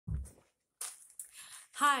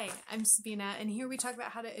Hi, I'm Sabina, and here we talk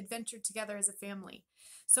about how to adventure together as a family.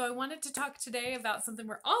 So I wanted to talk today about something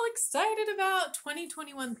we're all excited about,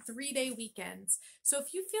 2021 3-day weekends. So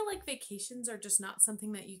if you feel like vacations are just not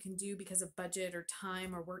something that you can do because of budget or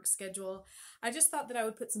time or work schedule, I just thought that I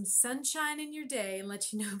would put some sunshine in your day and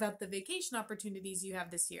let you know about the vacation opportunities you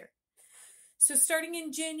have this year. So starting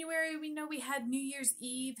in January, we know we had New Year's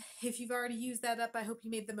Eve. If you've already used that up, I hope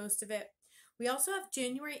you made the most of it. We also have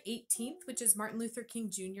January 18th, which is Martin Luther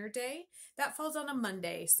King Jr. Day. That falls on a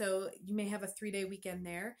Monday, so you may have a 3-day weekend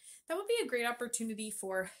there. That would be a great opportunity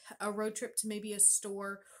for a road trip to maybe a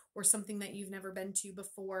store or something that you've never been to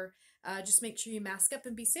before. Just make sure you mask up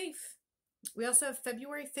and be safe. We also have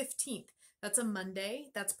February 15th. That's a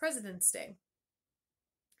Monday. That's President's Day.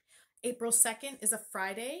 April 2nd is a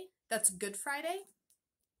Friday. That's Good Friday.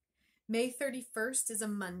 May 31st is a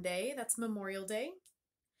Monday. That's Memorial Day.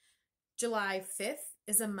 July 5th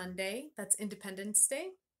is a Monday. That's Independence Day.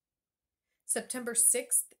 September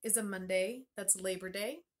 6th is a Monday. That's Labor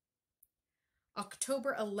Day.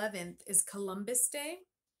 October 11th is Columbus Day.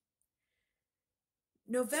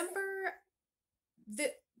 November,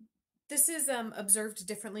 this is observed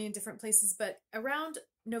differently in different places, but around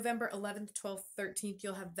November 11th, 12th, 13th,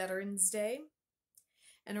 you'll have Veterans Day.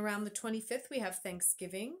 And around the 25th, we have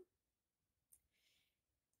Thanksgiving.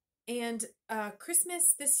 And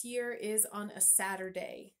Christmas this year is on a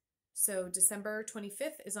Saturday. So December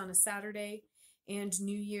 25th is on a Saturday, and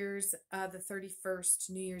New Year's, the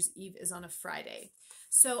 31st, New Year's Eve is on a Friday.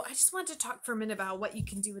 So I just wanted to talk for a minute about what you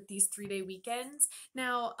can do with these 3-day weekends.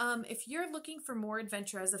 Now, if you're looking for more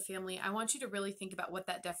adventure as a family, I want you to really think about what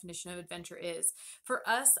that definition of adventure is. For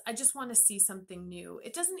us, I just want to see something new.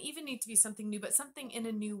 It doesn't even need to be something new, but something in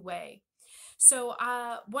a new way. So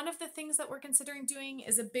one of the things that we're considering doing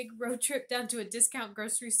is a big road trip down to a discount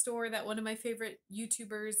grocery store that one of my favorite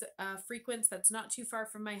YouTubers frequents that's not too far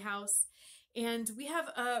from my house. And we have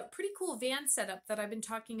a pretty cool van setup that I've been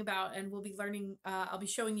talking about, and we'll be learning, I'll be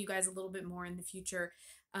showing you guys a little bit more in the future.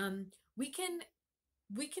 We can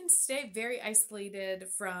stay very isolated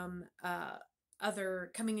from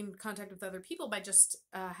coming in contact with other people by just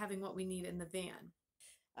having what we need in the van.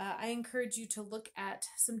 I encourage you to look at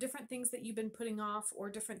some different things that you've been putting off or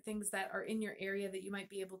different things that are in your area that you might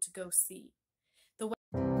be able to go see. The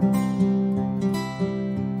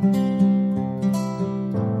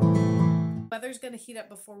weather's going to heat up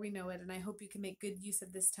before we know it, and I hope you can make good use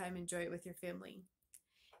of this time and enjoy it with your family.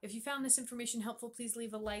 If you found this information helpful, please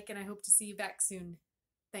leave a like, and I hope to see you back soon.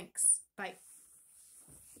 Thanks. Bye.